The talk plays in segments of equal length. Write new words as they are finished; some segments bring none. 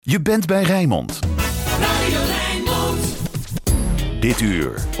Je bent bij Rijnmond. Radio Rijnmond. Dit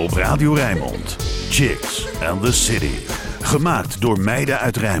uur op Radio Rijnmond. Chicks and the City. Gemaakt door meiden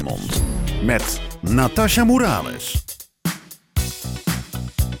uit Rijnmond. Met Natasha Morales.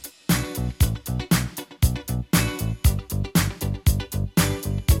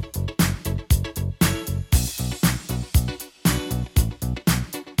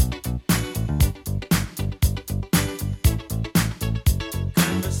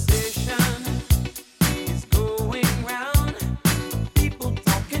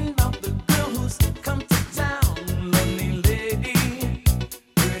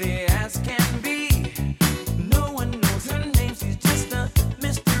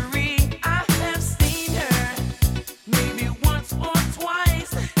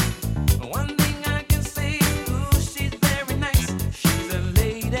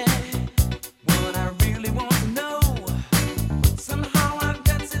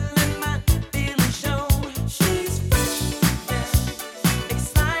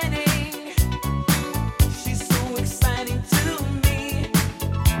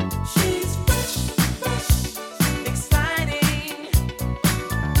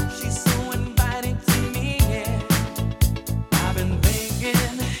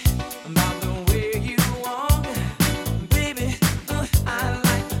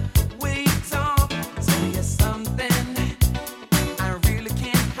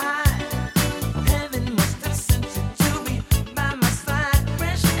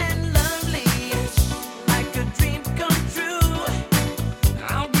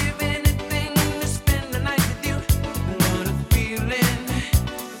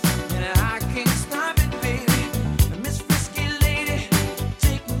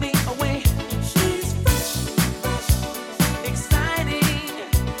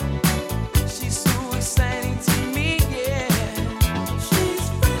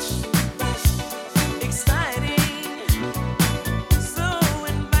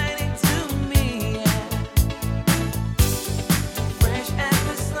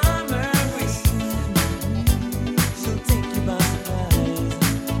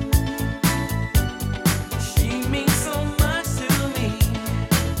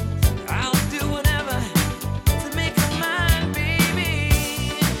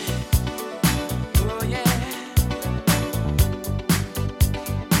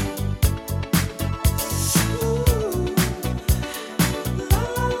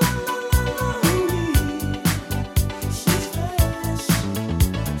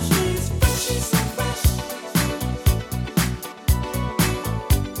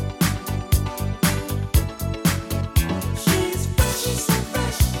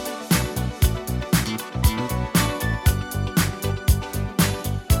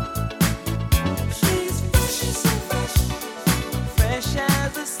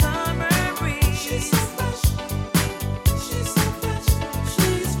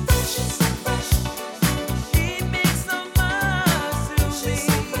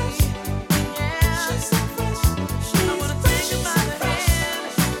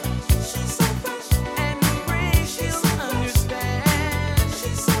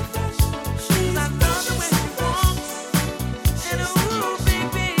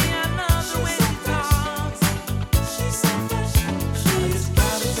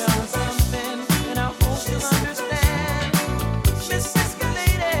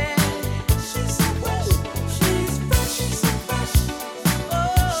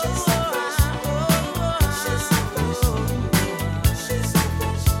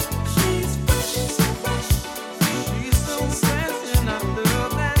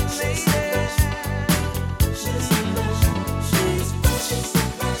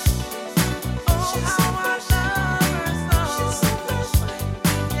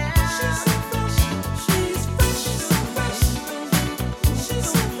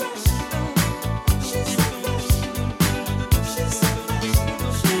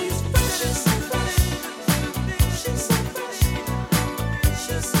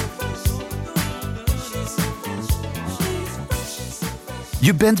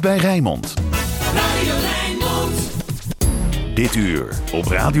 Je bent bij Rijnmond. Radio Rijnmond. Dit uur op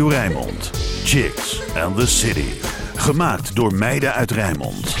Radio Rijnmond. Chicks and the City. Gemaakt door meiden uit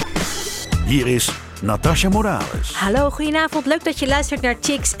Rijnmond. Hier is Natasha Morales. Hallo, goedenavond. Leuk dat je luistert naar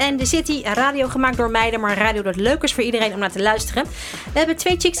Chicks and the City. Radio gemaakt door meiden, maar radio dat leuk is voor iedereen om naar te luisteren. We hebben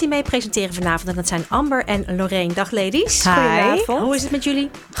 2 chicks die mee presenteren vanavond. En dat zijn Amber en Lorraine. Dag ladies. Hi. Goedenavond. Hoe is het met jullie?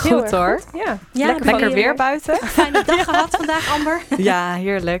 Goed hoor. Ja. Lekker weer buiten. Fijne dag gehad vandaag, Amber. Ja,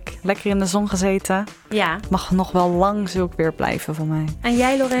 heerlijk. Lekker in de zon gezeten. Ja. Mag nog wel lang zulk weer blijven voor mij. En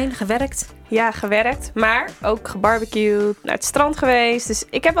jij, Lorraine, gewerkt? Ja, gewerkt, maar ook gebarbecued, naar het strand geweest. Dus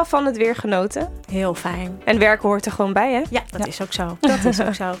ik heb wel van het weer genoten. Heel fijn. En werken hoort er gewoon bij, hè? Ja, dat is ook zo. Dat is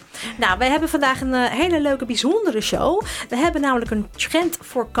ook zo. Nou, wij hebben vandaag een hele leuke, bijzondere show. We hebben namelijk een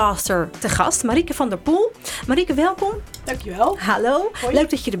trendforecaster te gast, Marieke van der Poel. Marieke, welkom. Dankjewel. Hallo, Hoi. leuk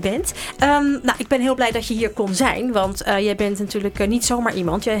dat je er bent. Nou, ik ben heel blij dat je hier kon zijn, want jij bent natuurlijk niet zomaar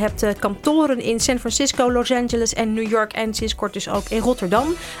iemand. Jij hebt kantoren in San Francisco, Los Angeles en New York en sinds kort dus ook in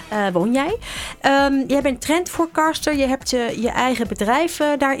Rotterdam woon jij. Jij bent trendforecaster, je hebt je eigen bedrijf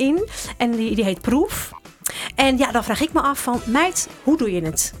daarin en die heet Proef. En ja, dan vraag ik me af van, meid, hoe doe je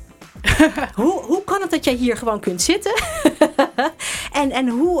het? Hoe kan het dat jij hier gewoon kunt zitten? en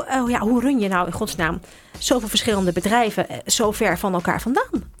hoe run je nou in godsnaam zoveel verschillende bedrijven zo ver van elkaar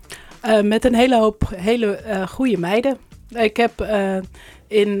vandaan? Met een hele hoop goede meiden. Ik heb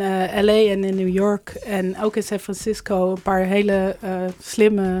in LA en in New York en ook in San Francisco een paar hele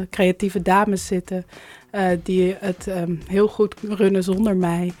slimme, creatieve dames zitten. Die het heel goed runnen zonder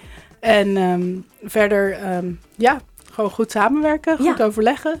mij. En verder, gewoon goed samenwerken, goed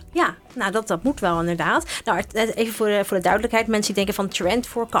overleggen. Ja, nou dat moet wel inderdaad. Nou, even voor de duidelijkheid. Mensen die denken van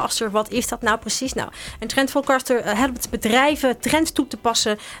trendforecaster, wat is dat nou precies? Nou, een trendforecaster helpt bedrijven trends toe te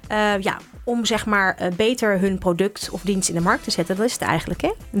passen. Om zeg maar beter hun product of dienst in de markt te zetten. Dat is het eigenlijk,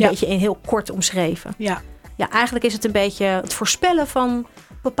 hè? Een beetje in heel kort omschreven. Ja. Ja, eigenlijk is het een beetje het voorspellen van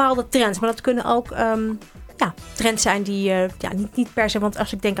bepaalde trends. Maar dat kunnen ook trends zijn die niet per se... Want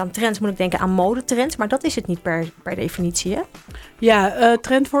als ik denk aan trends, moet ik denken aan modetrends. Maar dat is het niet per definitie, hè? Ja,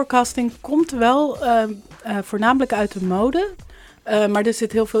 trendforecasting komt wel voornamelijk uit de mode. Maar er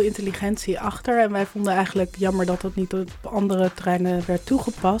zit heel veel intelligentie achter. En wij vonden eigenlijk jammer dat dat niet op andere terreinen werd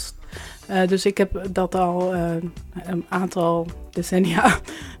toegepast. Dus ik heb dat al een aantal decennia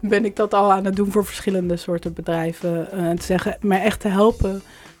ben ik dat al aan het doen voor verschillende soorten bedrijven. Te zeggen, maar echt te helpen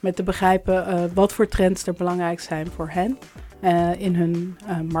met te begrijpen wat voor trends er belangrijk zijn voor hen. In hun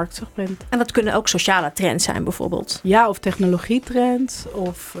marktsegment. En dat kunnen ook sociale trends zijn bijvoorbeeld? Ja, of technologietrends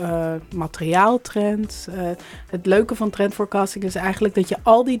of materiaaltrends. Het leuke van trendforecasting is eigenlijk dat je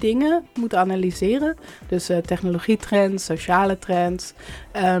al die dingen moet analyseren. Dus technologietrends, sociale trends.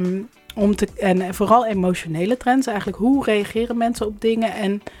 En vooral emotionele trends. Eigenlijk hoe reageren mensen op dingen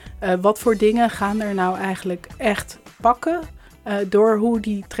en wat voor dingen gaan er nou eigenlijk echt pakken door hoe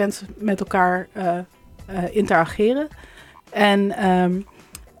die trends met elkaar interageren. En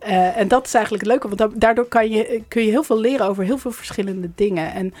dat is eigenlijk het leuke, want daardoor kun je heel veel leren over heel veel verschillende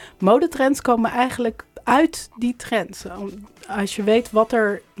dingen. En modetrends komen eigenlijk uit die trends. Als je weet wat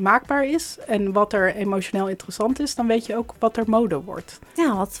er maakbaar is en wat er emotioneel interessant is, dan weet je ook wat er mode wordt.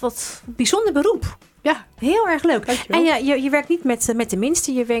 Ja, wat bijzonder beroep. Ja. Heel erg leuk. Dankjewel. En je werkt niet met de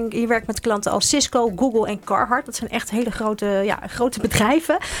minste. Je werkt met klanten als Cisco, Google en Carhartt. Dat zijn echt hele grote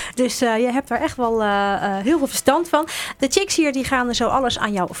bedrijven. Dus je hebt daar echt wel heel veel verstand van. De chicks hier die gaan zo alles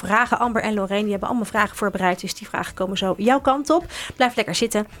aan jou vragen. Amber en Lorraine die hebben allemaal vragen voorbereid. Dus die vragen komen zo jouw kant op. Blijf lekker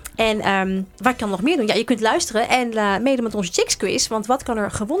zitten. En wat kan nog meer doen? Ja, je kunt luisteren en meedoen met onze Chicks quiz. Want wat kan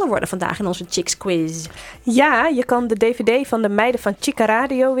er gewonnen worden vandaag in onze Chicks quiz? Ja, je kan de DVD van de meiden van Chica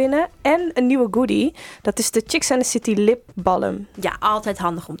Radio winnen. En een nieuwe goodie. Dat is de Chicks and the City Lip Balm. Ja, altijd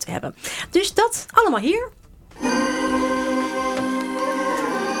handig om te hebben. Dus dat allemaal hier.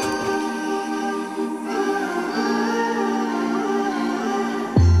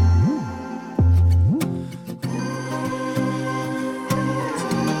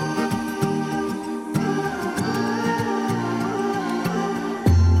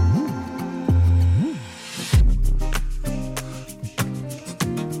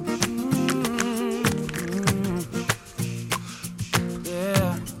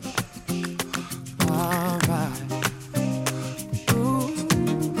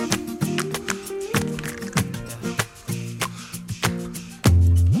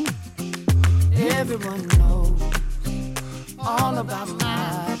 Everyone knows all about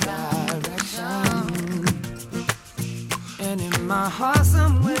my direction. And in my heart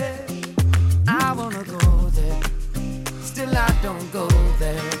somewhere, I wanna go there. Still I don't go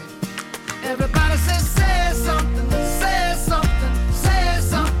there. Everybody says, say something, say something, say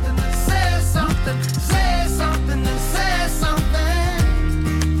something, say something, say something, say something.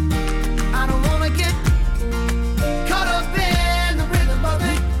 I don't wanna get caught up in the rhythm of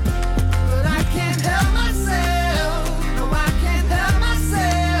it. I can't help myself, no, I can't help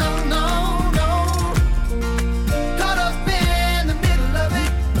myself, no, no. Caught up in the middle of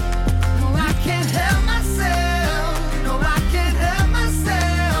it, no, I can't help myself, no, I can't help myself.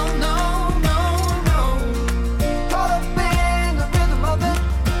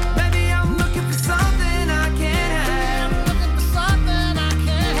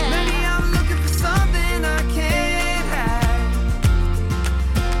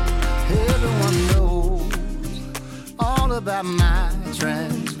 about my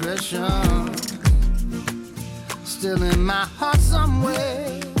transgression. Still in my heart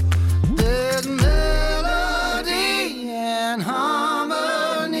somewhere, there's melody and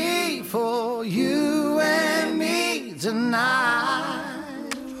harmony for you and me tonight.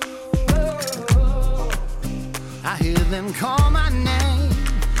 I hear them call my name.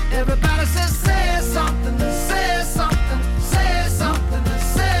 Everybody says, say something, say something, say something,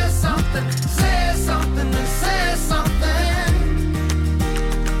 say something, say something, say something.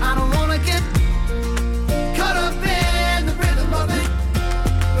 I don't wanna get caught up in the rhythm of it,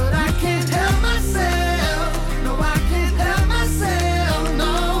 but I can't help myself. No, I can't help myself.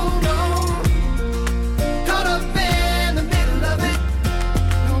 No, no. Caught up in the middle of it.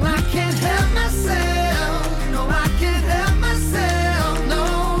 No, I can't help myself. No, I can't help myself. No,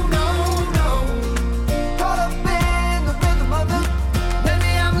 no, no. Caught up in the rhythm of it.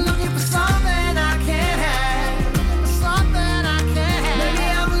 Maybe I'm looking for something I can't have. Something I can't have. Maybe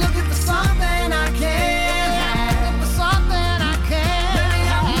I'm looking for something I can't have. For something I can't. Maybe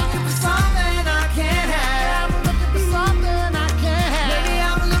I'm looking for something I can't have. Looking for something I can't have. Maybe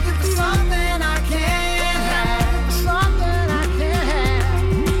I'm looking for something I can't have. Something I can't have.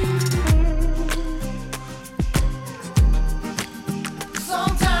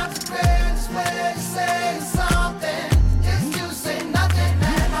 Sometimes the greatest way to say something is to say nothing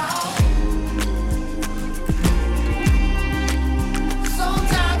at all.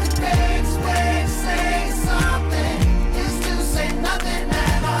 Sometimes the greatest way to say something is to say nothing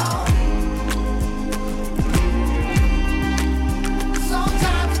at all.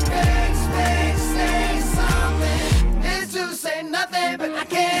 Sometimes the greatest way to say something is to say nothing, but I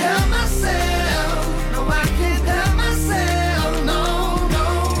can't help myself. No, I can't help myself. No, no.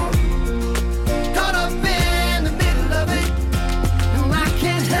 Caught up in the middle of it. No, I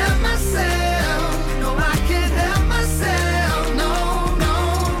can't help myself. No, I can't help myself. No, no,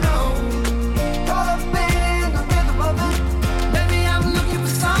 no. Caught up in the rhythm of it. Maybe I'm looking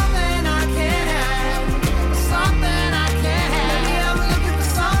for something I can't have. Something I can't have. Maybe I'm looking for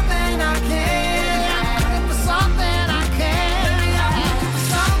something I can't have. Looking for something I can't. Maybe I'm looking for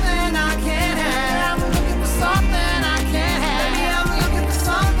something I can't have. Looking for something I can't have. Maybe I'm looking for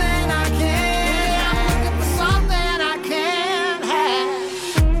something I can't have. Looking for something I can't have.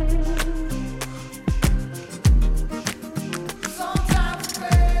 Sometimes the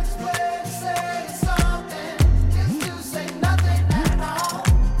greatest way to say something is to say nothing at all.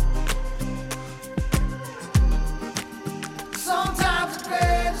 Sometimes the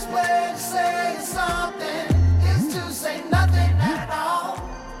greatest way to say something is to say nothing at all.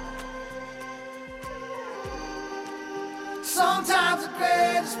 Sometimes the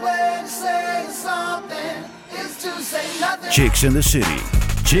greatest way to say something is to say nothing. Chicks in the City.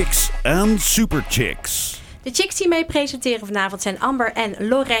 Chicks and Super Chicks. De chicks die mee presenteren vanavond zijn Amber en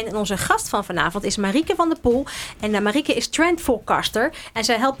Lorraine. En onze gast van vanavond is Marieke van der Poel. En Marieke is trendforecaster. En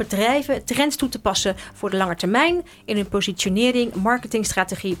zij helpt bedrijven trends toe te passen voor de lange termijn. In hun positionering,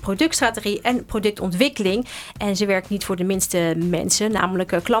 marketingstrategie, productstrategie en productontwikkeling. En ze werkt niet voor de minste mensen.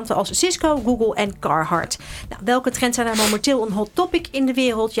 Namelijk klanten als Cisco, Google en Carhartt. Nou, welke trends zijn er momenteel een hot topic in de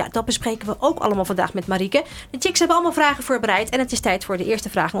wereld? Ja, dat bespreken we ook allemaal vandaag met Marieke. De chicks hebben allemaal vragen voorbereid. En het is tijd voor de eerste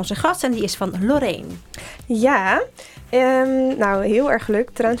vraag van onze gast. En die is van Lorraine. Ja, nou heel erg leuk,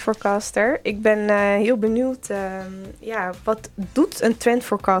 trendforecaster. Ik ben heel benieuwd, wat doet een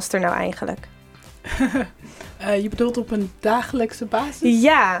trendforecaster nou eigenlijk? Je bedoelt op een dagelijkse basis?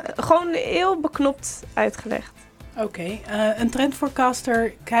 Ja, gewoon heel beknopt uitgelegd. Oké, een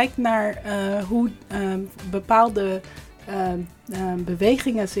trendforecaster kijkt naar hoe bepaalde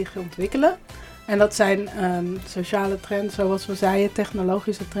bewegingen zich ontwikkelen. En dat zijn sociale trends, zoals we zeiden,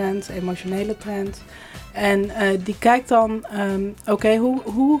 technologische trends, emotionele trends. En die kijkt dan,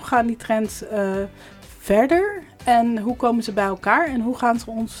 hoe gaan die trends verder? En hoe komen ze bij elkaar? En hoe gaan ze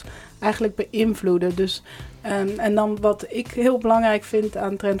ons eigenlijk beïnvloeden? Dus, en dan wat ik heel belangrijk vind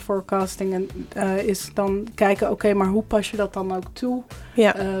aan trendforecasting is dan kijken, maar hoe pas je dat dan ook toe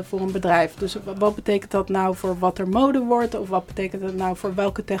voor een bedrijf? Dus wat betekent dat nou voor wat er mode wordt? Of wat betekent dat nou voor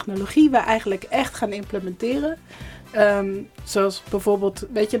welke technologie we eigenlijk echt gaan implementeren? Zoals bijvoorbeeld,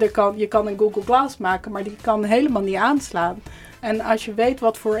 je kan een Google Glass maken, maar die kan helemaal niet aanslaan. En als je weet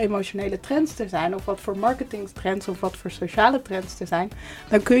wat voor emotionele trends er zijn, of wat voor marketingtrends, of wat voor sociale trends er zijn,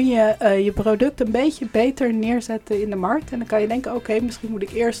 dan kun je je product een beetje beter neerzetten in de markt. En dan kan je denken, misschien moet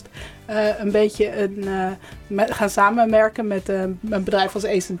ik eerst een beetje gaan samenwerken met een bedrijf als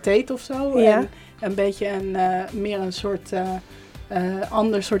Ace & Tate of zo. Ja. En een beetje meer een soort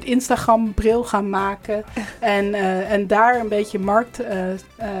ander soort Instagram-bril gaan maken. En daar een beetje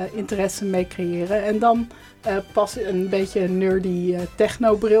marktinteresse mee creëren. En dan pas een beetje een nerdy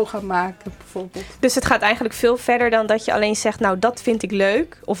techno-bril gaan maken, bijvoorbeeld. Dus het gaat eigenlijk veel verder dan dat je alleen zegt, nou, dat vind ik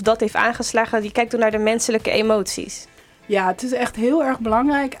leuk. Of dat heeft aangeslagen. Je kijkt ook naar de menselijke emoties. Ja, het is echt heel erg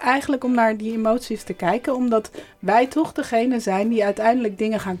belangrijk eigenlijk om naar die emoties te kijken. Omdat wij toch degene zijn die uiteindelijk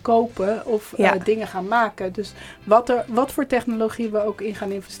dingen gaan kopen of dingen gaan maken. Dus wat voor technologie we ook in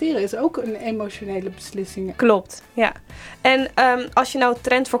gaan investeren is ook een emotionele beslissing. Klopt, ja. En als je nou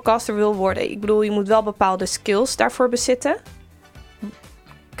trendforecaster wil worden, ik bedoel, je moet wel bepaalde skills daarvoor bezitten.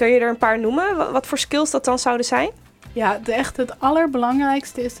 Kun je er een paar noemen? Wat voor skills dat dan zouden zijn? Ja, het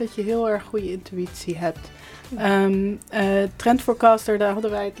allerbelangrijkste is dat je heel erg goede intuïtie hebt. Trendforecaster, daar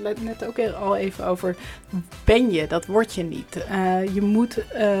hadden wij het net ook al even over. Ben je, dat word je niet. Je moet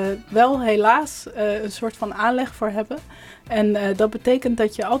wel helaas een soort van aanleg voor hebben. En dat betekent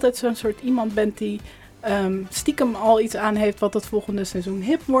dat je altijd zo'n soort iemand bent die stiekem al iets aan heeft wat het volgende seizoen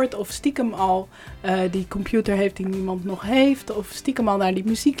hip wordt. Of stiekem al die computer heeft die niemand nog heeft. Of stiekem al naar die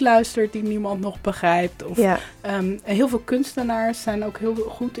muziek luistert die niemand nog begrijpt. Of, heel veel kunstenaars zijn ook heel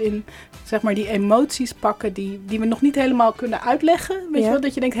goed in, zeg maar, die emoties pakken die we nog niet helemaal kunnen uitleggen. Weet je wel,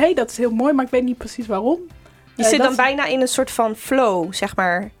 dat je denkt, hey, dat is heel mooi, maar ik weet niet precies waarom. Je zit dan bijna in een soort van flow, zeg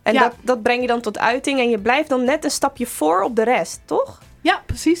maar. En dat breng je dan tot uiting en je blijft dan net een stapje voor op de rest, toch? Ja,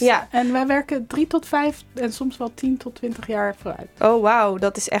 precies. Ja. En wij werken 3 tot 5 en soms wel 10 tot 20 jaar vooruit. Oh, wauw.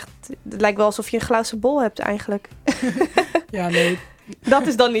 Dat is echt... Het lijkt wel alsof je een glazen bol hebt eigenlijk. Ja, nee. Dat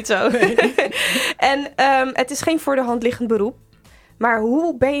is dan niet zo. Nee. En het is geen voor de hand liggend beroep. Maar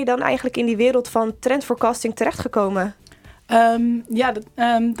hoe ben je dan eigenlijk in die wereld van trendforecasting terechtgekomen?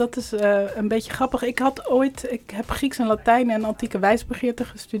 Dat is een beetje grappig. Ik heb Grieks en Latijn en antieke wijsbegeerte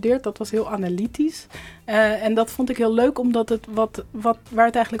gestudeerd. Dat was heel analytisch. En dat vond ik heel leuk, omdat het waar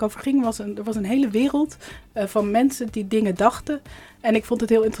het eigenlijk over ging, er was een hele wereld van mensen die dingen dachten. En ik vond het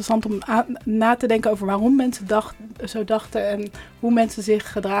heel interessant om na te denken over waarom mensen zo dachten en hoe mensen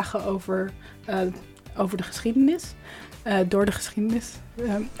zich gedragen over de geschiedenis. Door de geschiedenis.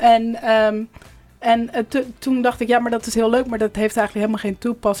 Toen dacht ik, ja, maar dat is heel leuk, maar dat heeft eigenlijk helemaal geen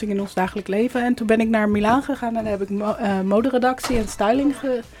toepassing in ons dagelijk leven. En toen ben ik naar Milaan gegaan en heb ik moderedactie en styling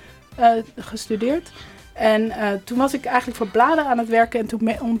gestudeerd. En toen was ik eigenlijk voor bladen aan het werken en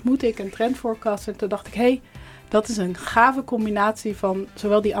toen ontmoette ik een trendforecaster. En toen dacht ik, hey, dat is een gave combinatie van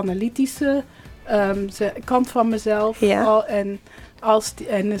zowel die analytische kant van mezelf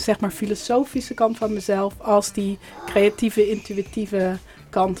en zeg maar filosofische kant van mezelf, als die creatieve, intuïtieve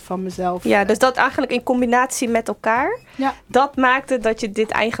kant van mezelf. Ja, dus dat eigenlijk in combinatie met elkaar, dat maakte dat je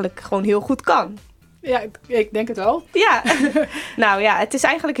dit eigenlijk gewoon heel goed kan. Ja, ik denk het wel. Ja, nou ja, het is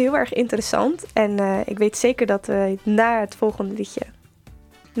eigenlijk heel erg interessant. En ik weet zeker dat we na het volgende liedje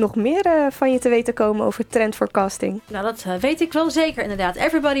nog meer van je te weten komen over trendforecasting. Nou, dat weet ik wel zeker inderdaad.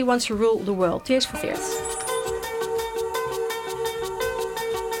 Everybody wants to rule the world. Tears for Fears.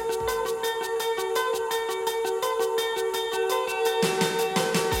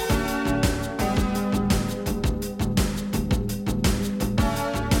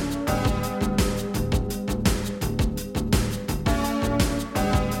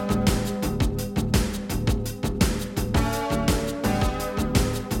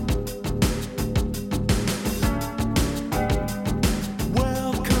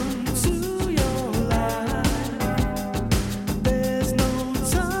 Welcome to your life.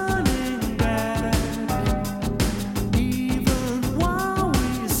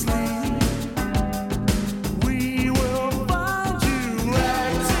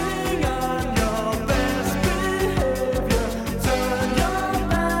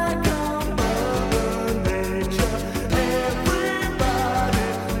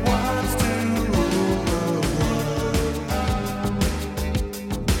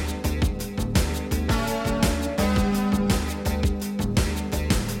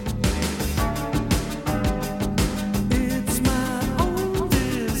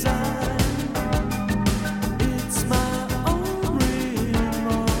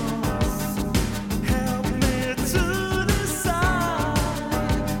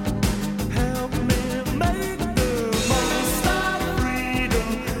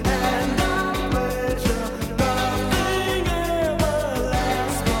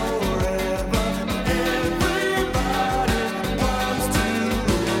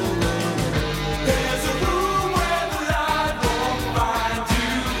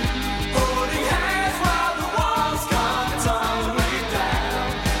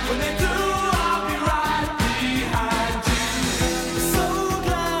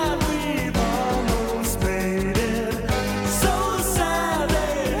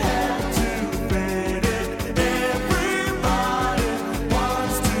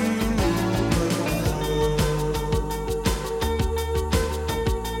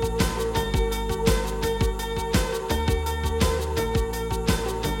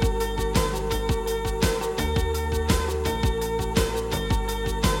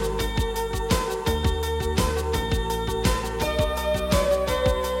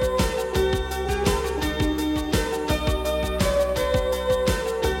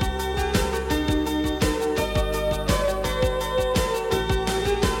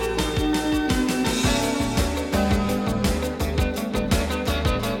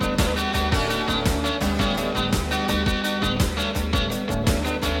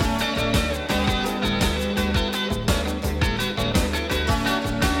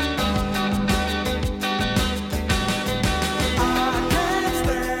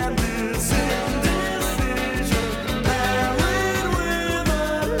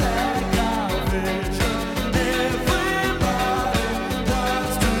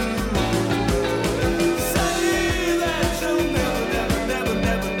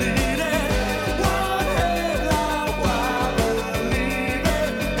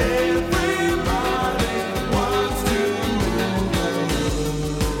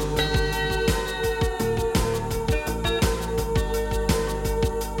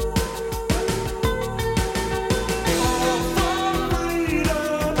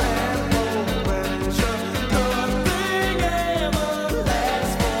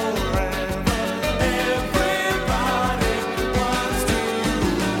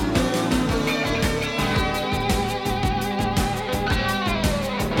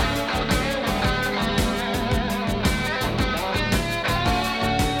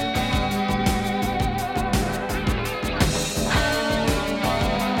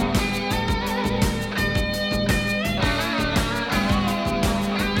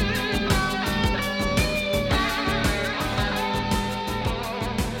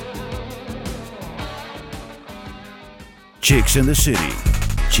 Chicks in the City.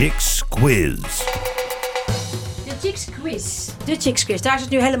 Chicks Quiz. De Chicks Quiz. De Chicks Quiz, daar is het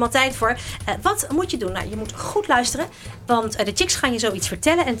nu helemaal tijd voor. Wat moet je doen? Nou, je moet goed luisteren, want de chicks gaan je zoiets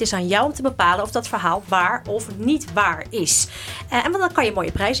vertellen en het is aan jou om te bepalen of dat verhaal waar of niet waar is. En dan kan je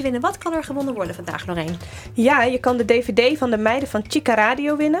mooie prijzen winnen. Wat kan er gewonnen worden vandaag, Lorraine? Ja, je kan de DVD van de meiden van Chica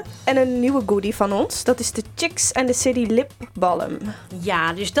Radio winnen. En een nieuwe goodie van ons. Dat is de Chicks and the City Lip Balm.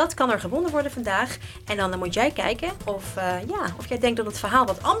 Ja, dus dat kan er gewonnen worden vandaag. En dan moet jij kijken of jij denkt dat het verhaal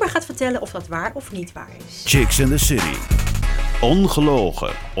wat Amber gaat vertellen, of dat waar of niet waar is. Chicks in the City. Ongelogen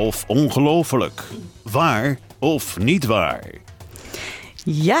of ongelooflijk. Waar of niet waar.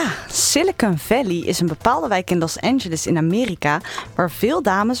 Ja, Silicon Valley is een bepaalde wijk in Los Angeles in Amerika waar veel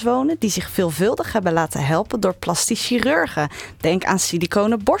dames wonen die zich veelvuldig hebben laten helpen door plastisch chirurgen. Denk aan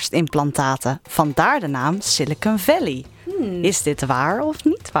siliconen borstimplantaten. Vandaar de naam Silicon Valley. Is dit waar of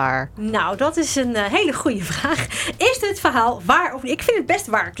niet waar? Nou, dat is een hele goede vraag. Is dit verhaal waar of niet? Ik vind het best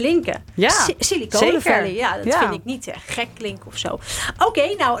waar klinken. Ja, Silicon Valley, ja, dat Ja. vind ik niet gek klinken of zo.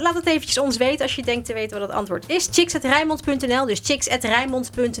 Oké, nou, laat het eventjes ons weten als je denkt te weten wat het antwoord is. chicks@rijnmond.nl, dus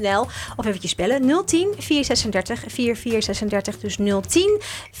chicks@rijnmond.nl. Of eventjes bellen, 010 436 4436, dus 010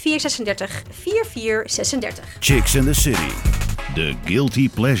 436 4436. Chicks in the City. De Guilty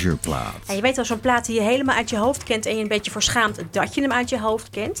Pleasure plaat. En je weet wel, zo'n plaat die je helemaal uit je hoofd kent en je een beetje voor schaamt dat je hem uit je hoofd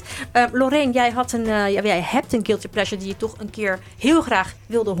kent. Lorraine, jij hebt een guilty pleasure die je toch een keer heel graag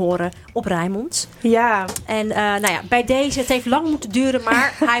wilde horen op Rijnmond. Ja, En bij deze, het heeft lang moeten duren,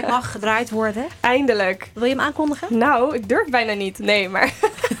 maar hij mag gedraaid worden. eindelijk. Wil je hem aankondigen? Nou, ik durf bijna niet. Nee, maar...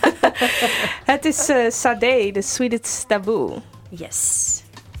 Het is Sade, The Sweetest Taboo. Yes.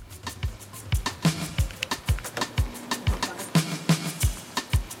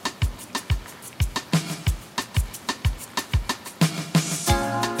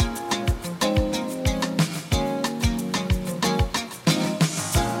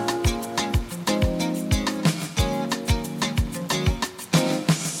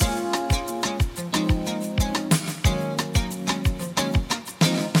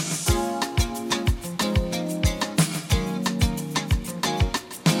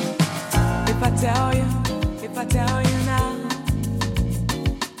 If I tell you now,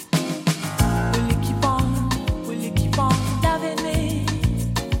 will you keep on loving me?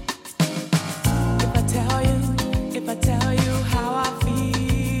 If I tell you how I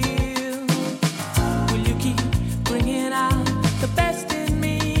feel, will you keep bringing out the best in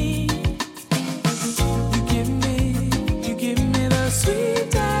me? You give me the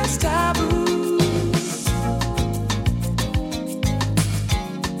sweetest taboo.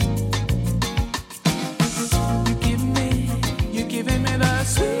 You give me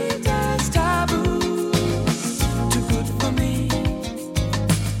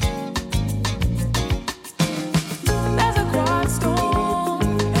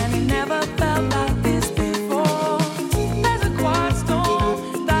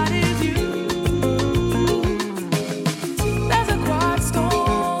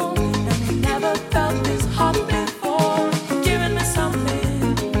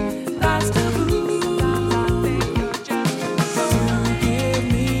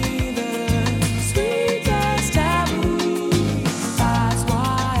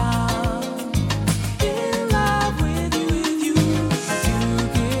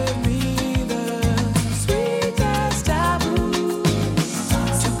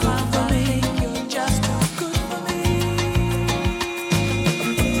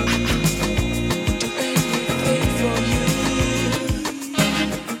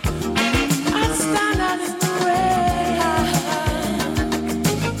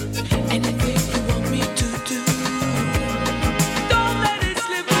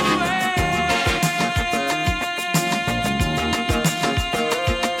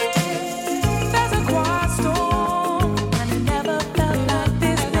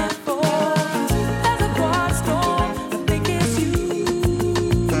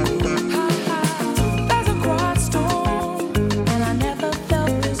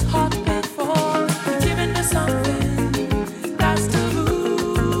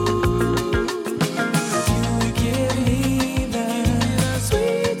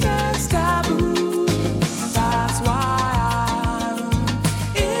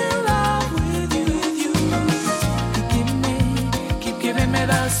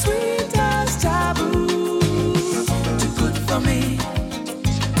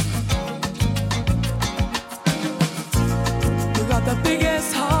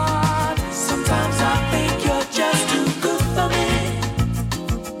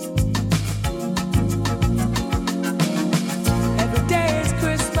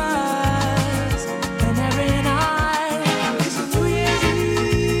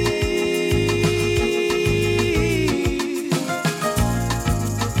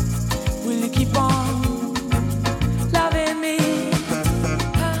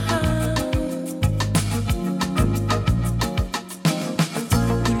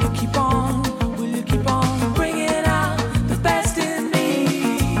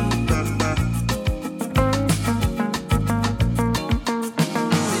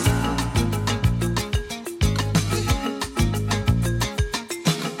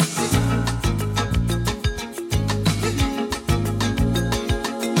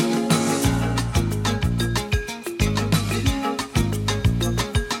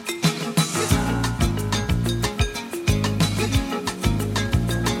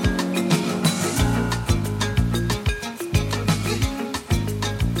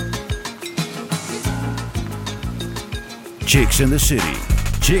Chicks in the City.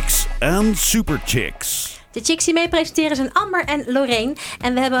 Chicks and Super Chicks. De chicks die mee presenteren zijn Amber en Lorraine.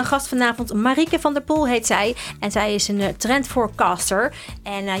 En we hebben een gast vanavond, Marieke van der Poel heet zij. En zij is een trendforecaster.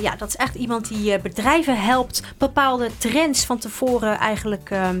 En dat is echt iemand die bedrijven helpt bepaalde trends van tevoren eigenlijk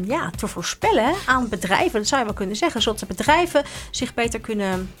te voorspellen aan bedrijven. Dat zou je wel kunnen zeggen. Zodat de bedrijven zich beter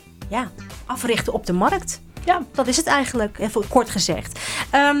kunnen africhten op de markt. Ja, dat is het eigenlijk, even kort gezegd.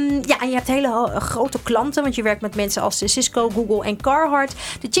 En je hebt hele grote klanten, want je werkt met mensen als Cisco, Google en Carhartt.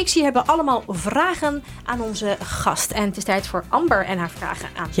 De chicks hier hebben allemaal vragen aan onze gast. En het is tijd voor Amber en haar vragen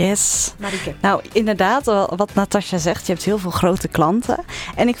aan Marieke. Nou, inderdaad, wat Natasja zegt, je hebt heel veel grote klanten.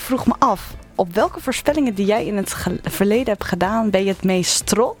 En ik vroeg me af, op welke voorspellingen die jij in het verleden hebt gedaan, ben je het meest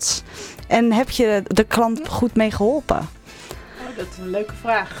trots? En heb je de klant goed mee geholpen? Oh, dat is een leuke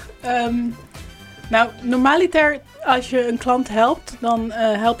vraag. Normaliter, als je een klant helpt, dan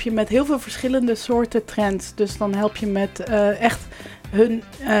help je met heel veel verschillende soorten trends. Dus dan help je met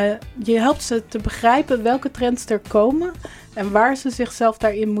je helpt ze te begrijpen welke trends er komen en waar ze zichzelf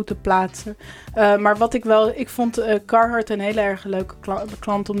daarin moeten plaatsen. Maar ik vond Carhartt een hele erg leuke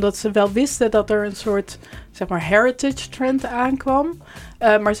klant, omdat ze wel wisten dat er een soort, zeg maar, heritage trend aankwam.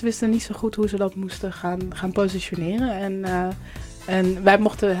 Maar ze wisten niet zo goed hoe ze dat moesten gaan positioneren. En wij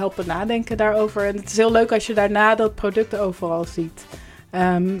mochten helpen nadenken daarover. En het is heel leuk als je daarna dat product overal ziet.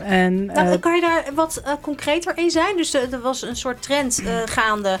 Kan je daar wat concreter in zijn? Dus er was een soort trend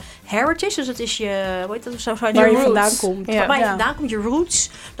gaande heritage. Dus dat is je, hoe heet dat? Waar je vandaan komt. Ja. Waar je vandaan komt, je roots.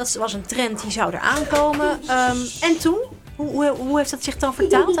 Dat was een trend die zou eraan komen. En toen? Hoe heeft dat zich dan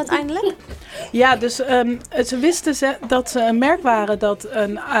vertaald uiteindelijk? Ja, dus ze wisten dat ze een merk waren dat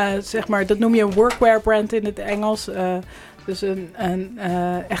dat noem je een workwear brand in het Engels. Dus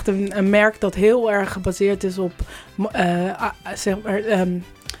echt een merk dat heel erg gebaseerd is op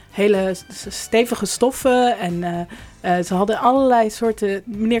hele stevige stoffen. En ze hadden allerlei soorten.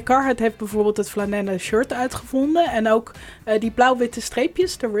 Meneer Carhartt heeft bijvoorbeeld het flanellen shirt uitgevonden. En ook die blauw-witte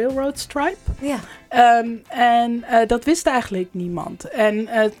streepjes, de railroad stripe. Ja. Dat wist eigenlijk niemand. En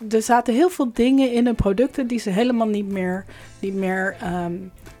er zaten heel veel dingen in hun producten die ze helemaal niet meer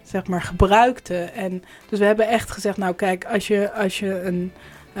zeg maar gebruikten. En dus we hebben echt gezegd, nou kijk, als je een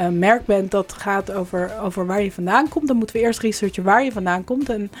merk bent dat gaat over waar je vandaan komt, dan moeten we eerst researchen waar je vandaan komt.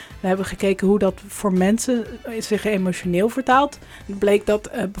 En we hebben gekeken hoe dat voor mensen zich emotioneel vertaalt. Het bleek dat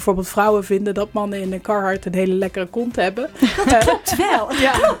bijvoorbeeld vrouwen vinden dat mannen in een Carhartt een hele lekkere kont hebben. Dat klopt wel.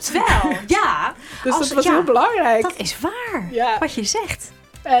 Dat klopt wel. Ja. Dus dat was heel belangrijk. Dat is waar, wat je zegt.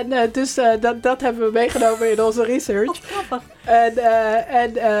 En dat hebben we meegenomen in onze research. Wat grappig.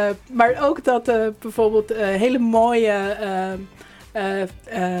 Maar ook dat bijvoorbeeld hele mooie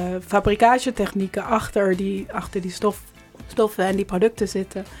fabricatietechnieken achter die stoffen en die producten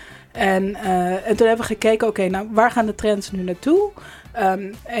zitten. En toen hebben we gekeken, oké, nou waar gaan de trends nu naartoe?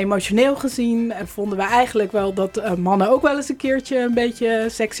 Emotioneel gezien vonden we eigenlijk wel dat mannen ook wel eens een keertje een beetje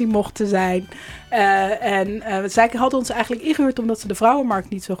sexy mochten zijn. Zij hadden ons eigenlijk ingehuurd omdat ze de vrouwenmarkt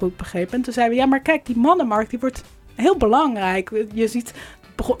niet zo goed begrepen. En toen zeiden we, ja, maar kijk, die mannenmarkt die wordt heel belangrijk. Je ziet,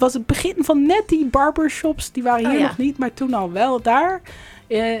 was het begin van net die barbershops, die waren hier nog niet, maar toen al wel daar.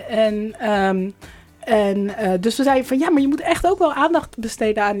 Dus we zeiden van, ja, maar je moet echt ook wel aandacht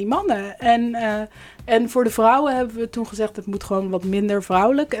besteden aan die mannen. En voor de vrouwen hebben we toen gezegd, het moet gewoon wat minder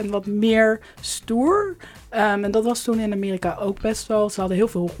vrouwelijk en wat meer stoer. En dat was toen in Amerika ook best wel. Ze hadden heel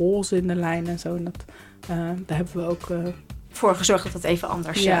veel roze in de lijn en zo. En daar hebben we ook voor gezorgd dat het even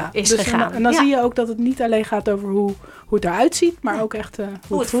anders is dus gegaan. En dan zie je ook dat het niet alleen gaat over hoe het eruit ziet, maar ook echt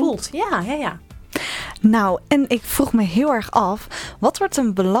hoe het voelt. Ja. Nou, en ik vroeg me heel erg af, wat wordt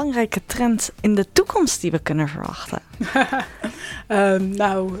een belangrijke trend in de toekomst die we kunnen verwachten?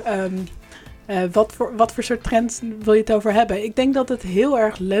 Wat voor soort trends wil je het over hebben? Ik denk dat het heel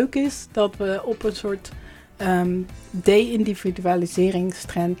erg leuk is dat we op een soort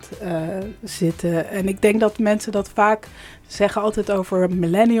de-individualiseringstrend zitten. En ik denk dat mensen dat vaak zeggen altijd over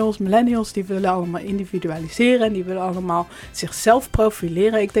millennials. Millennials die willen allemaal individualiseren en die willen allemaal zichzelf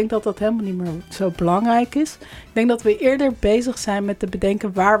profileren. Ik denk dat dat helemaal niet meer zo belangrijk is. Ik denk dat we eerder bezig zijn met te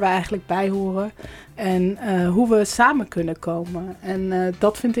bedenken waar we eigenlijk bij horen en hoe we samen kunnen komen. En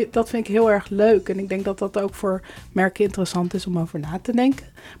dat vind ik heel erg leuk. En ik denk dat dat ook voor merken interessant is om over na te denken.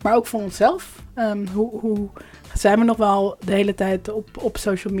 Maar ook voor onszelf. Hoe zijn we nog wel de hele tijd op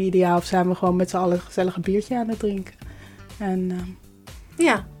social media of zijn we gewoon met z'n allen een gezellig biertje aan het drinken?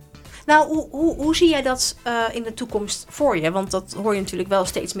 Ja. Nou, hoe zie jij dat in de toekomst voor je? Want dat hoor je natuurlijk wel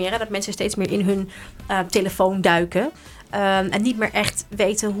steeds meer. Hè? Dat mensen steeds meer in hun telefoon duiken. En niet meer echt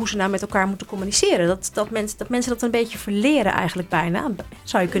weten hoe ze nou met elkaar moeten communiceren. Dat mensen dat een beetje verleren eigenlijk bijna,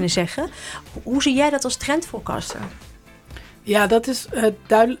 zou je kunnen zeggen. Hoe zie jij dat als trendforecaster? Ja, dat is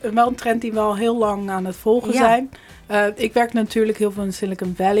wel een trend die we al heel lang aan het volgen zijn. Ik werk natuurlijk heel veel in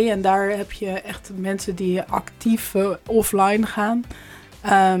Silicon Valley. En daar heb je echt mensen die actief offline gaan.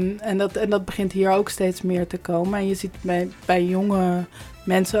 En dat begint hier ook steeds meer te komen. En je ziet bij jonge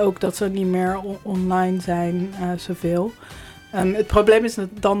mensen ook dat ze niet meer online zijn zoveel. Het probleem is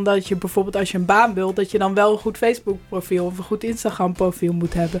dan dat je bijvoorbeeld als je een baan wilt, dat je dan wel een goed Facebook profiel of een goed Instagram profiel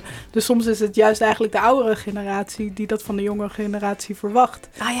moet hebben. Dus soms is het juist eigenlijk de oudere generatie die dat van de jonge generatie verwacht.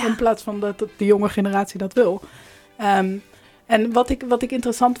 In plaats van dat de jonge generatie dat wil. En wat ik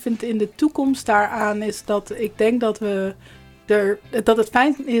interessant vind in de toekomst daaraan is dat ik denk dat dat het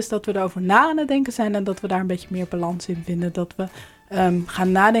fijn is dat we erover na aan het denken zijn en dat we daar een beetje meer balans in vinden. Dat we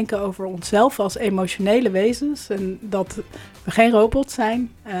gaan nadenken over onszelf als emotionele wezens. En dat we geen robots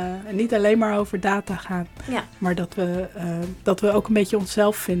zijn. En niet alleen maar over data gaan. Ja. Maar dat we ook een beetje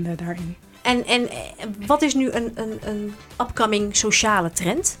onszelf vinden daarin. En wat is nu een upcoming sociale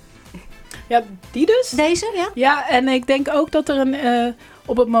trend? Ja, die dus. Deze, ja? Ja, en ik denk ook dat er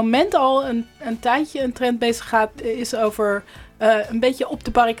op het moment al een tijdje een trend bezig gaat is over een beetje op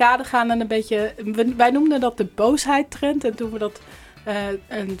de barricade gaan en een beetje. Wij noemden dat de boosheid-trend. En toen we dat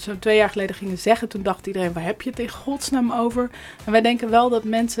zo'n 2 jaar geleden gingen zeggen, toen dacht iedereen, waar heb je het in godsnaam over? En wij denken wel dat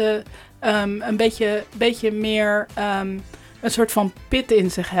mensen een beetje meer een soort van pit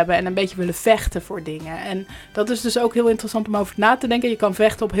in zich hebben en een beetje willen vechten voor dingen. En dat is dus ook heel interessant om over na te denken. Je kan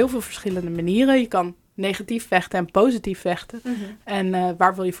vechten op heel veel verschillende manieren. Je kan negatief vechten en positief vechten. Mm-hmm. En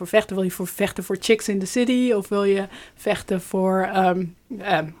waar wil je voor vechten? Wil je voor vechten voor Chicks in the City? Of wil je vechten voor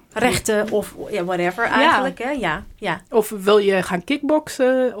rechten of whatever eigenlijk? Ja. Hè? Ja. Of wil je gaan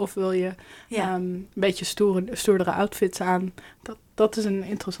kickboksen? Of wil je een beetje stoerdere outfits aan? Dat is een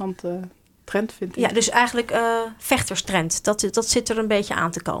interessante trend, vind ik. Ja, dus eigenlijk vechterstrend. Dat zit er een beetje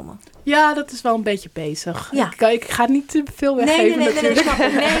aan te komen. Ja, dat is wel een beetje bezig. Ja. Ik ga niet te veel weggeven natuurlijk.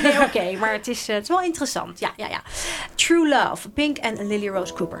 Nee, oké. Maar het is wel interessant. Ja. True Love, Pink en Lily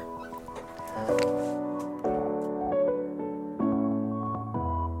Rose Cooper.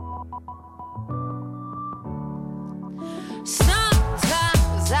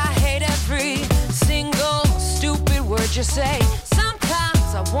 Sometimes I hate every single stupid word you say.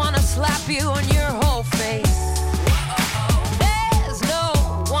 Sometimes I wanna slap you on your whole face. There's no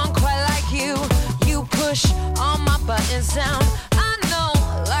one quite like you. You push all my buttons down. I know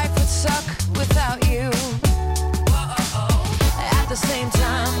life would suck without you. At the same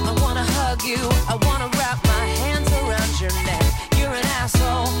time, I wanna hug you. I wanna wrap my hands around your neck. You're an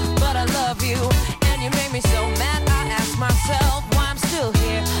asshole, but I love you. And you made me so mad, I ask myself why I'm still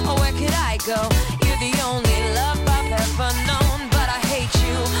here. Or where could I go? You're the only love I've ever known.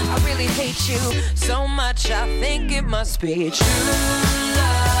 I really hate you so much, I think it must be true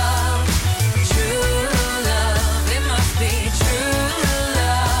love, true love, it must be true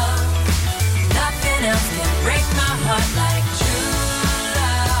love. Nothing else can break my heart like true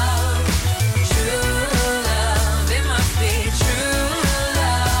love, it must be true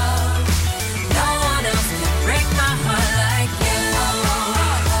love. No one else can break my heart like you.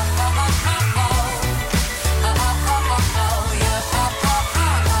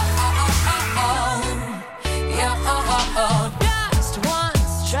 Just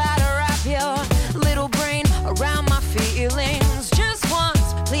once, try to wrap your little brain around my feelings. Just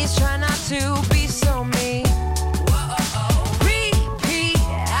once, please try not to be so mean. Repeat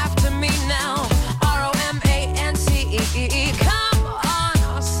after me now, ROMANCE. Come on,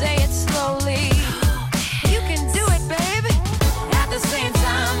 I'll say it slowly. You can do it, baby. At the same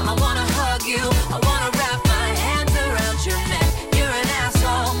time, I wanna hug you. I wanna wrap my hands around your neck. You're an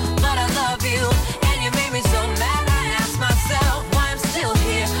asshole, but I love you. And you made me so mad, I ask myself why I'm still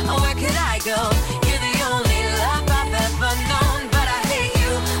here. Or where could I go? You're the only love I've ever known. But I hate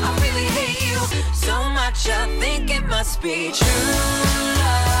you, I really hate you so much, I think it must be true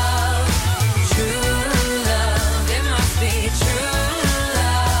love, true love, it must be true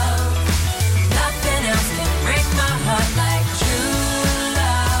love. Nothing else can break my heart like true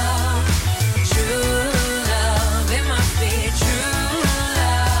love, it must be true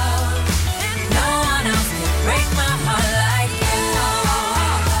love. No one else can break my heart like you.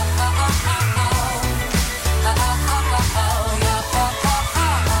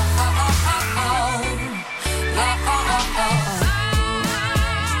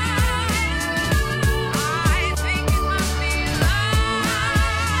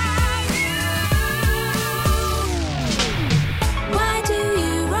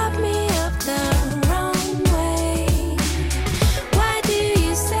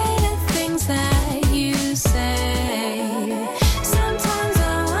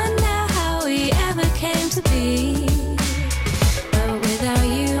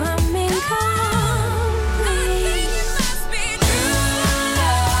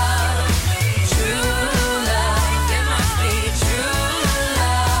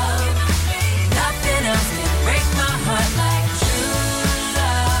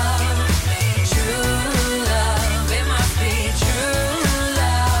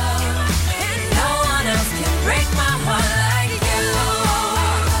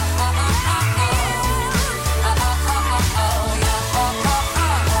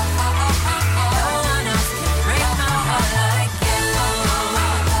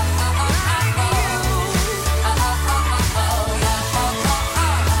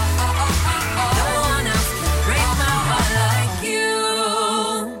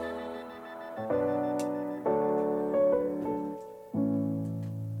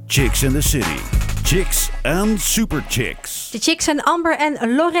 Chicks in the City. Chicks and Super Chicks. De chicks zijn Amber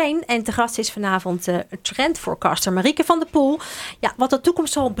en Lorraine. En te gast is vanavond trendforecaster Marieke van der Poel. Ja, wat de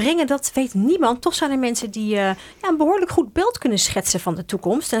toekomst zal brengen, dat weet niemand. Toch zijn er mensen die een behoorlijk goed beeld kunnen schetsen van de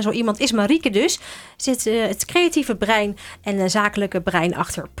toekomst. En zo iemand is Marieke dus. Zit het creatieve brein en zakelijke brein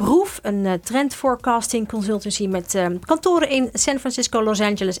achter Proef. Een trendforecasting consultancy met kantoren in San Francisco, Los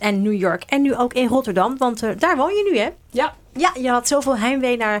Angeles en New York. En nu ook in Rotterdam, want daar woon je nu, hè? Ja. Ja, je had zoveel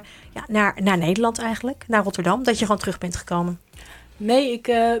heimwee naar Nederland eigenlijk, naar Rotterdam, dat je gewoon terug bent gekomen. Nee,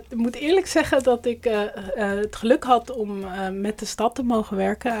 ik moet eerlijk zeggen dat ik het geluk had om met de stad te mogen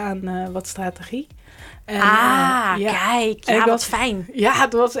werken aan wat strategie. En, kijk, ja, wat fijn. Ja,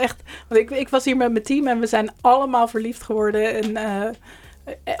 het was echt, want ik was hier met mijn team en we zijn allemaal verliefd geworden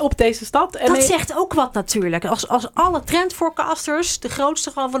op deze stad. En dat zegt ook wat natuurlijk. Als alle trendforecasters, de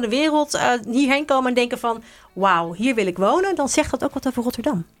grootste gewoon van de wereld, hierheen komen en denken van, wauw, hier wil ik wonen, dan zegt dat ook wat over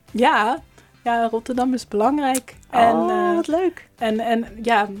Rotterdam. Ja, Rotterdam is belangrijk. Wat leuk. En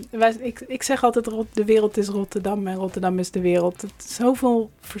ik zeg altijd, de wereld is Rotterdam en Rotterdam is de wereld. Het is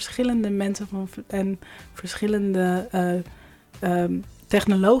zoveel verschillende mensen en verschillende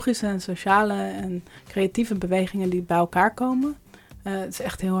technologische en sociale en creatieve bewegingen die bij elkaar komen. Het is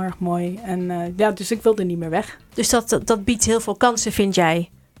echt heel erg mooi. En dus ik wilde niet meer weg. Dus dat biedt heel veel kansen, vind jij?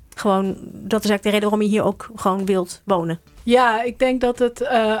 Gewoon, dat is eigenlijk de reden waarom je hier ook gewoon wilt wonen. Ja, ik denk dat het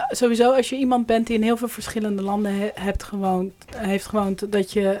sowieso als je iemand bent die in heel veel verschillende landen heeft gewoond,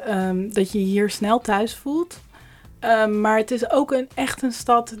 dat je hier snel thuis voelt. Maar het is ook echt een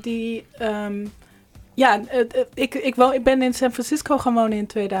stad die... Ik ben in San Francisco gaan wonen in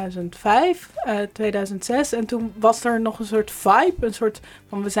 2005, 2006. En toen was er nog een soort vibe, een soort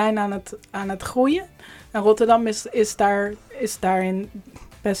van we zijn aan het groeien. En Rotterdam is daarin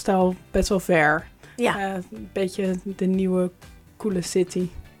best wel ver. Ja. Een beetje de nieuwe coole city.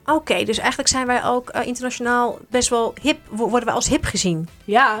 Oké, dus eigenlijk zijn wij ook internationaal best wel hip, worden wij als hip gezien.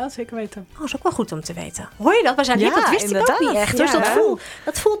 Ja, zeker weten. Oh, dat is ook wel goed om te weten. Hoor je dat? Wij zijn hip, dat wist ik ook niet echt. Dus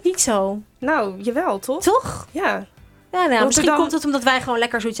dat voelt niet zo. Nou, jawel, toch? Toch? Ja. Ja, misschien komt het omdat wij gewoon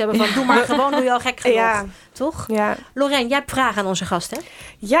lekker zoiets hebben van doe maar gewoon, doe je al gek genoeg. Ja. Toch? Ja. Lorraine, jij hebt vragen aan onze gast, hè?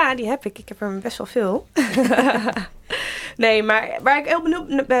 Ja, die heb ik. Ik heb er best wel veel. Nee, maar waar ik heel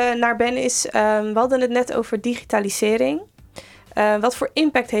benieuwd naar ben is, we hadden het net over digitalisering. Wat voor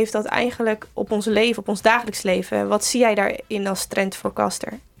impact heeft dat eigenlijk op ons leven, op ons dagelijks leven? Wat zie jij daarin als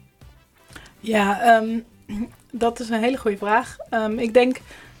trendforecaster? Ja, dat is een hele goede vraag. Ik denk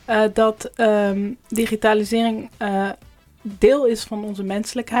dat digitalisering deel is van onze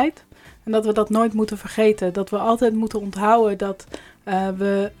menselijkheid. En dat we dat nooit moeten vergeten. Dat we altijd moeten onthouden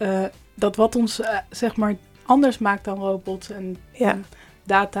dat wat ons zeg maar anders maakt dan robots en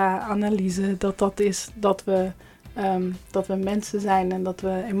data-analyse, dat is dat we mensen zijn en dat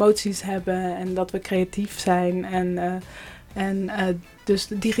we emoties hebben en dat we creatief zijn. Dus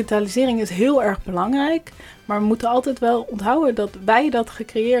de digitalisering is heel erg belangrijk. Maar we moeten altijd wel onthouden dat wij dat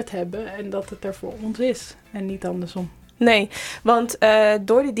gecreëerd hebben en dat het er voor ons is en niet andersom. Nee, want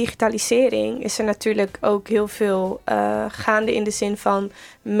door de digitalisering is er natuurlijk ook heel veel gaande in de zin van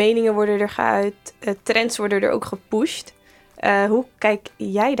meningen worden er geuit, trends worden er ook gepusht. Hoe kijk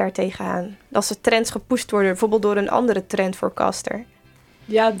jij daar tegenaan? Als de trends gepusht worden, bijvoorbeeld door een andere trendforecaster?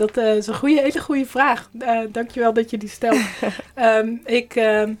 Ja, dat is een hele goede vraag. Dankjewel dat je die stelt.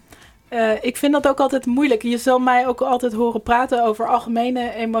 Ik vind dat ook altijd moeilijk. Je zal mij ook altijd horen praten over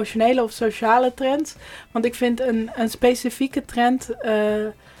algemene emotionele of sociale trends. Want ik vind een specifieke trend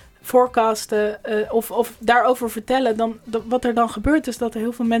forecasten of daarover vertellen. Wat er dan gebeurt is dat er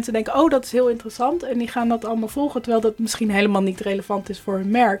heel veel mensen denken, oh, dat is heel interessant. En die gaan dat allemaal volgen, terwijl dat misschien helemaal niet relevant is voor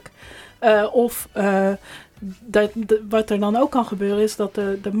hun merk. Wat er dan ook kan gebeuren is dat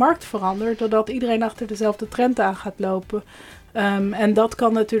de markt verandert, doordat iedereen achter dezelfde trend aan gaat lopen. En dat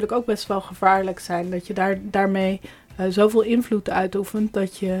kan natuurlijk ook best wel gevaarlijk zijn. Dat je daarmee zoveel invloed uitoefent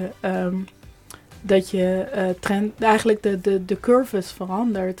dat je trend, eigenlijk de curves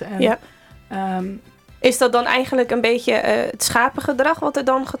verandert. Is dat dan eigenlijk een beetje het schapengedrag wat er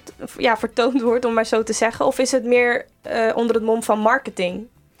dan vertoond wordt, om maar zo te zeggen? Of is het meer onder het mom van marketing?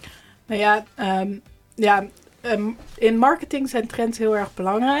 Nou ja, in marketing zijn trends heel erg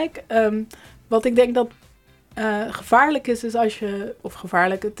belangrijk. Wat ik denk dat gevaarlijk is als je... Of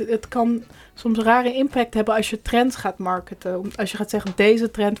gevaarlijk, het kan soms een rare impact hebben als je trends gaat marketen. Als je gaat zeggen,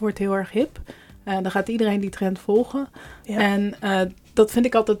 deze trend wordt heel erg hip. Dan gaat iedereen die trend volgen. Ja. En dat vind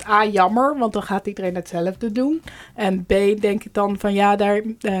ik altijd jammer, want dan gaat iedereen hetzelfde doen. En B, denk ik dan van daar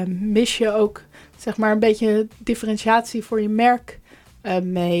mis je ook zeg maar een beetje differentiatie voor je merk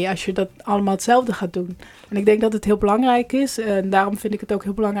mee als je dat allemaal hetzelfde gaat doen. En ik denk dat het heel belangrijk is. En daarom vind ik het ook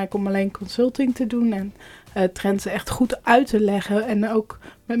heel belangrijk om alleen consulting te doen. En trends echt goed uit te leggen. En ook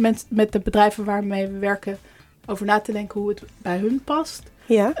met de bedrijven waarmee we werken over na te denken hoe het bij hun past.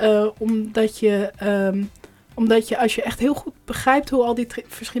 Ja. Omdat je als je echt heel goed begrijpt hoe al die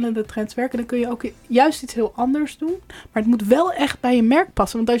verschillende trends werken, dan kun je ook juist iets heel anders doen. Maar het moet wel echt bij je merk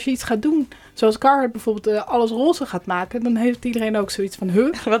passen. Want als je iets gaat doen, zoals Carhartt bijvoorbeeld alles roze gaat maken, dan heeft iedereen ook zoiets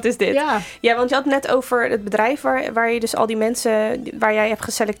van, Wat is dit? Ja, want je had net over het bedrijf waar je dus al die mensen, waar jij hebt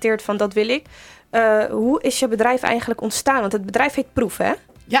geselecteerd van dat wil ik. Hoe is je bedrijf eigenlijk ontstaan? Want het bedrijf heet Proef, hè?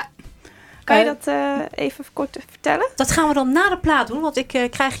 Ja. Kan je dat even kort vertellen? Dat gaan we dan na de plaat doen, want ik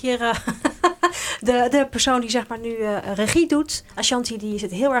krijg hier de persoon die zeg maar nu regie doet. Ashanti, die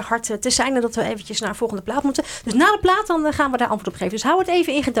zit heel erg hard te zijn dat we eventjes naar de volgende plaat moeten. Dus na de plaat dan gaan we daar antwoord op geven. Dus hou het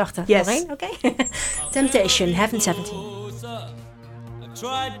even in gedachten. Yes. Oké? Temptation, Heaven 17. I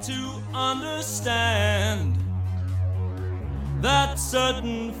tried to understand that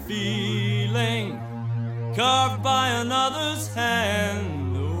certain feeling carved by another's hand.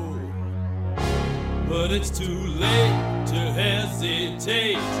 But it's too late to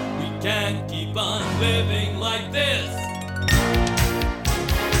hesitate. We can't keep on living like this.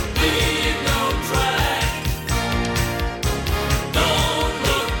 Leave no track. Don't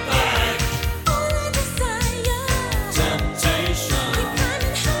look back. All I desire. Temptation. Keep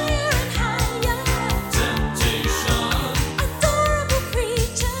climbing higher and higher. Temptation. Adorable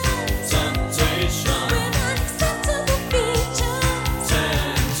creatures. Temptation. With unacceptable features.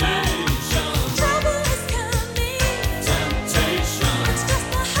 Temptation. Trouble is coming. Temptation. It's just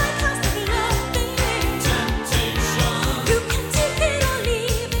the high cost of loving. Temptation. You can take it or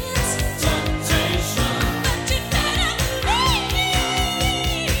leave it. Temptation. But you better believe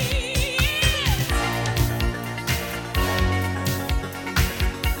it.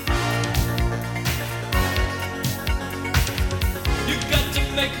 You got to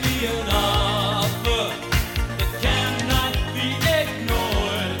make me an offer that cannot be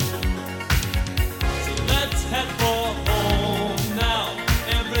ignored. So let's head for home now.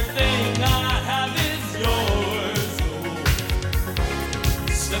 Everything I have is yours. Oh,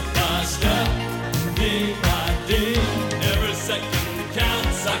 step by step, day by day, every second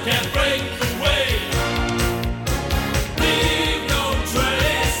counts. I can't break away. Leave no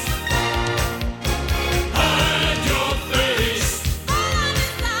trace. Hide your face. All I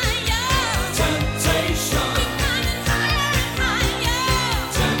desire. Temptation. Keep climbing higher and higher.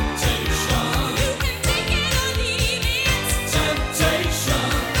 Temptation. You can take it or leave it. Temptation.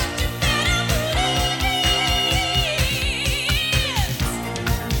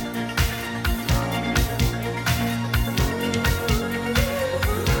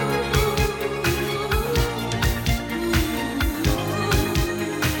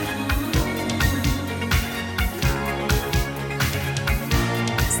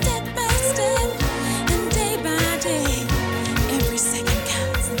 Step by step and day by day, every second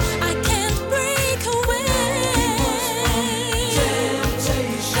counts. I can't break away.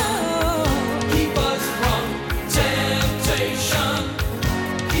 Keep us from temptation.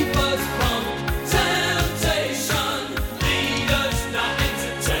 Keep us from temptation. Lead us not into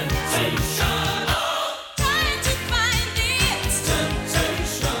temptation. Trying to find it.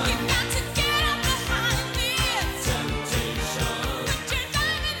 Temptation. You've got to get up behind it. Temptation. Put your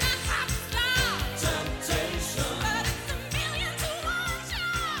dime in the hot slot. Temptation. But it's a million to watch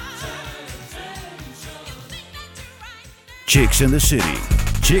out. Chicks in the City.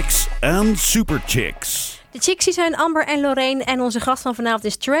 Chicks and Super Chicks. De chicks die zijn Amber en Lorraine en onze gast van vanavond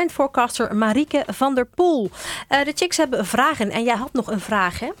is trend forecaster Marieke van der Poel. De chicks hebben vragen en jij had nog een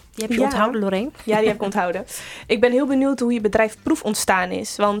vraag, hè? Die heb je Ja. onthouden, Lorraine. Ja, die heb ik onthouden. Ik ben heel benieuwd hoe je bedrijf Proef ontstaan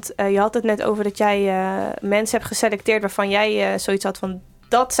is. Want je had het net over dat jij mensen hebt geselecteerd waarvan jij zoiets had van,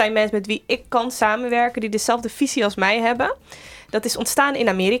 dat zijn mensen met wie ik kan samenwerken, die dezelfde visie als mij hebben. Dat is ontstaan in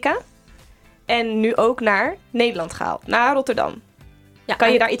Amerika. En nu ook naar Nederland gehaald, naar Rotterdam. Ja,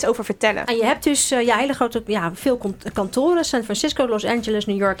 Kan je daar iets over vertellen? En je hebt dus hele grote, veel kantoren. San Francisco, Los Angeles,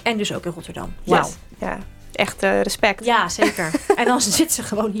 New York en dus ook in Rotterdam. Wauw. Yes. Ja, echt respect. Ja, zeker. En dan zit ze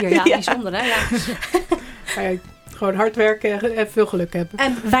gewoon hier. Ja, Ja. bijzonder hè. Ja. Gewoon hard werken en veel geluk hebben.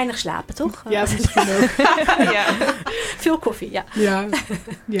 En weinig slapen, toch? Ja, misschien ook. Ja. Veel koffie, ja.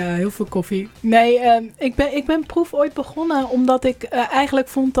 Ja, heel veel koffie. Nee, ik ben Proef ooit begonnen omdat ik eigenlijk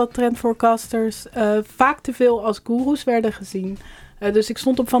vond dat trendforecasters vaak te veel als goeroes werden gezien. Dus ik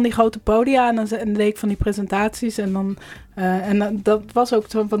stond op van die grote podia en dan deed ik van die presentaties. En dat was ook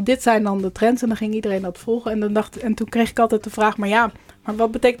zo van, dit zijn dan de trends. En dan ging iedereen dat volgen. En toen kreeg ik altijd de vraag, maar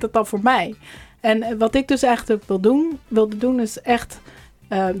wat betekent dat dan voor mij? En wat ik dus eigenlijk wilde doen is echt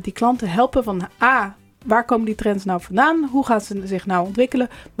die klanten helpen van waar komen die trends nou vandaan? Hoe gaan ze zich nou ontwikkelen?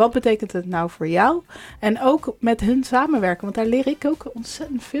 Wat betekent het nou voor jou? En ook met hun samenwerken, want daar leer ik ook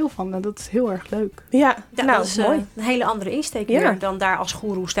ontzettend veel van. En dat is heel erg leuk. Ja, Ja, nou, dat is mooi. een hele andere insteek Ja. weer dan daar als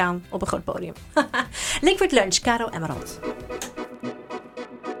goeroe staan op een groot podium. Liquid Lunch, Caro Emerald.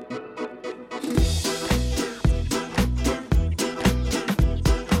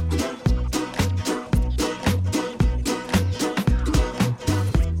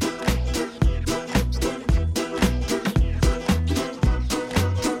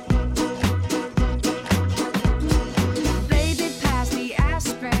 Baby, pass me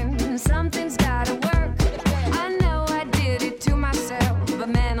aspirin. Something's gotta work. I know I did it to myself, but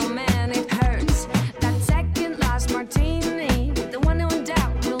man, oh man, it hurts. That second last martini, the one who in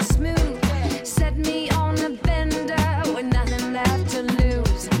doubt real smooth, set me on a bender with nothing left to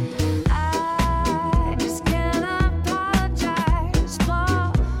lose. I just can't apologize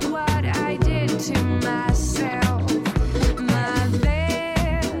for what I did to myself. My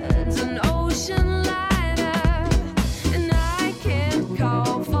bed's an ocean liner, and I can't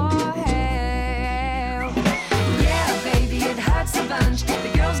call for help. Yeah, baby, it hurts a bunch.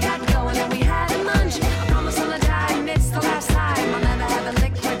 The girls got going and we had a lunch. I promise on a dime, it's the last time I'll never have a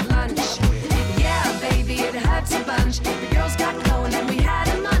liquid lunch. Yeah, baby, it hurts a bunch. The girls got going and we had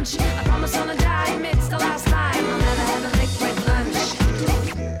a lunch. I promise on a dime, it's the last time I'll never have a liquid lunch.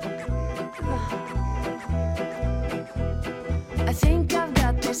 I think I've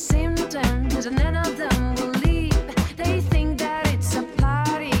got the symptoms, and none of them will leave. They think that it's a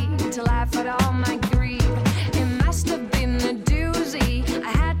party to laugh at all my grief. It must have been a doozy.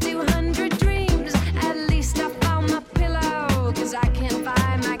 I had 200 dreams. At least I found my pillow, 'cause I can't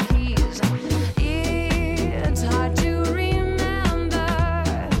find my keys. It's hard to remember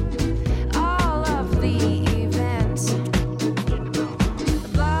all of the events,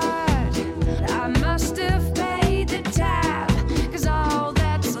 but I must have paid the tab, 'cause all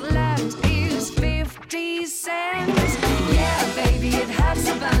that's left is 50 cents. Yeah, baby, it hurts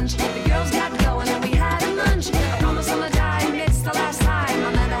a bunch. The girls got going and we had a lunch. I promise on a dime, it's the last time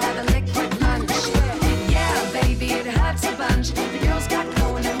I'll never have a liquid lunch. Yeah, baby, it hurts a bunch. The girls got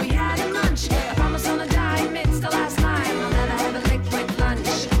going and we had a lunch. I promise on a dime, it's the last time I'll never have a liquid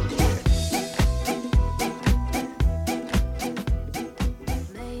lunch.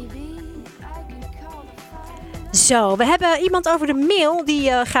 Maybe I can call the fire. Zo, we hebben iemand over de mail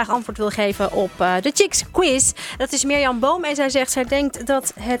die graag antwoord wil geven op de Chicks Quiz. Dat is Mirjam Boom en zij denkt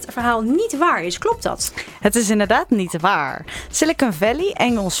dat het verhaal niet waar is. Klopt dat? Het is inderdaad niet waar. Silicon Valley,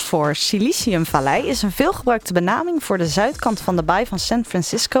 Engels voor Siliciumvallei, is een veelgebruikte benaming voor de zuidkant van de baai van San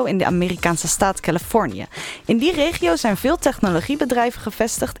Francisco in de Amerikaanse staat Californië. In die regio zijn veel technologiebedrijven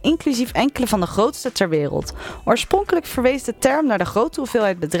gevestigd, inclusief enkele van de grootste ter wereld. Oorspronkelijk verwees de term naar de grote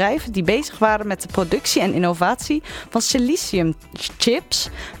hoeveelheid bedrijven die bezig waren met de productie en innovatie van siliciumchips,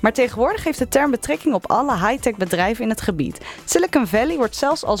 maar tegenwoordig heeft de term betrekking op alle high-tech bedrijven in het gebied. Silicon Valley wordt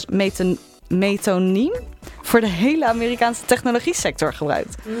zelfs als metoniem voor de hele Amerikaanse technologiesector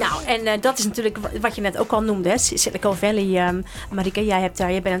gebruikt. Nou, en dat is natuurlijk wat je net ook al noemde, hè? Silicon Valley. Marika, jij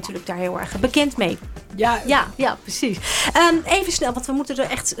bent natuurlijk daar heel erg bekend mee. Ja, precies. Even snel, want we moeten er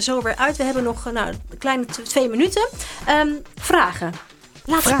echt zo weer uit. We hebben nog een kleine 2 minuten. Vragen.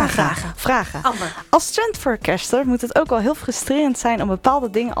 Laatste paar vragen. Amber. Als trendforecaster moet het ook wel heel frustrerend zijn om bepaalde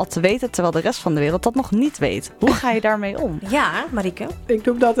dingen al te weten, terwijl de rest van de wereld dat nog niet weet. Hoe ga je daarmee om? Ja, Marike. Ik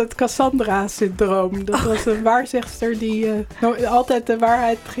noem dat het Cassandra-syndroom. Dat was een waarzegster die altijd de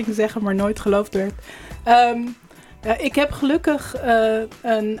waarheid ging zeggen, maar nooit geloofd werd. Ik heb gelukkig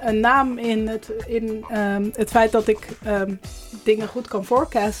een naam in het feit dat ik dingen goed kan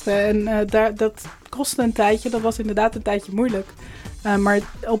forecasten. En dat kostte een tijdje. Dat was inderdaad een tijdje moeilijk. Maar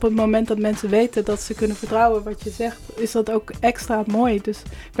op het moment dat mensen weten dat ze kunnen vertrouwen wat je zegt, is dat ook extra mooi. Dus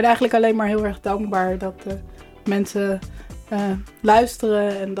ik ben eigenlijk alleen maar heel erg dankbaar dat mensen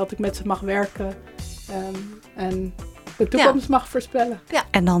luisteren en dat ik met ze mag werken. En de toekomst mag voorspellen. Ja.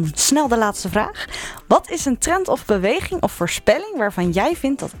 En dan snel de laatste vraag. Wat is een trend of beweging of voorspelling waarvan jij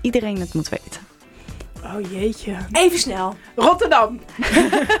vindt dat iedereen het moet weten? Oh jeetje. Even snel. Rotterdam.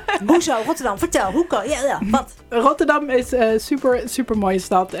 Hoezo? Rotterdam. Vertel. Hoe kan? Ja, wat? Rotterdam is een super mooie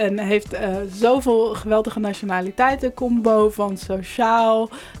stad en heeft zoveel geweldige nationaliteiten. Combo van sociaal,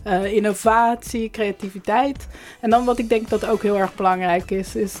 innovatie, creativiteit. En dan wat ik denk dat ook heel erg belangrijk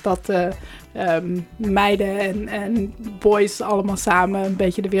is dat meiden en boys allemaal samen een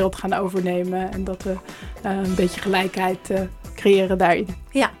beetje de wereld gaan overnemen. En dat we een beetje gelijkheid creëren daarin.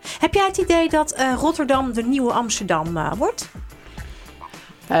 Ja. Heb jij het idee dat Rotterdam de nieuwe Amsterdam wordt?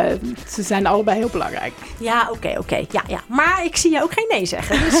 Ze zijn allebei heel belangrijk. Ja, oké. Ja. Maar ik zie je ook geen nee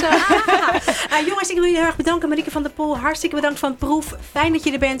zeggen. Dus, jongens, ik wil jullie heel erg bedanken. Marieke van der Pol, hartstikke bedankt van het proef. Fijn dat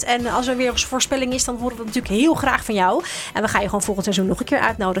je er bent. En als er weer een voorspelling is, dan horen we het natuurlijk heel graag van jou. En we gaan je gewoon volgend seizoen nog een keer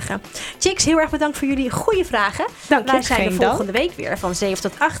uitnodigen. Chicks, heel erg bedankt voor jullie goede vragen. Dank je. Wij zijn Geen er volgende week weer van 7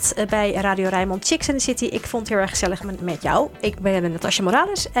 tot 8 bij Radio Rijnmond Chicks in the City. Ik vond het heel erg gezellig met jou. Ik ben Natasja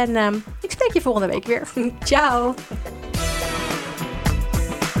Morales en ik spreek je volgende week weer. Ciao.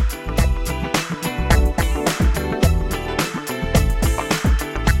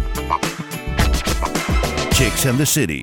 Chicks and the City.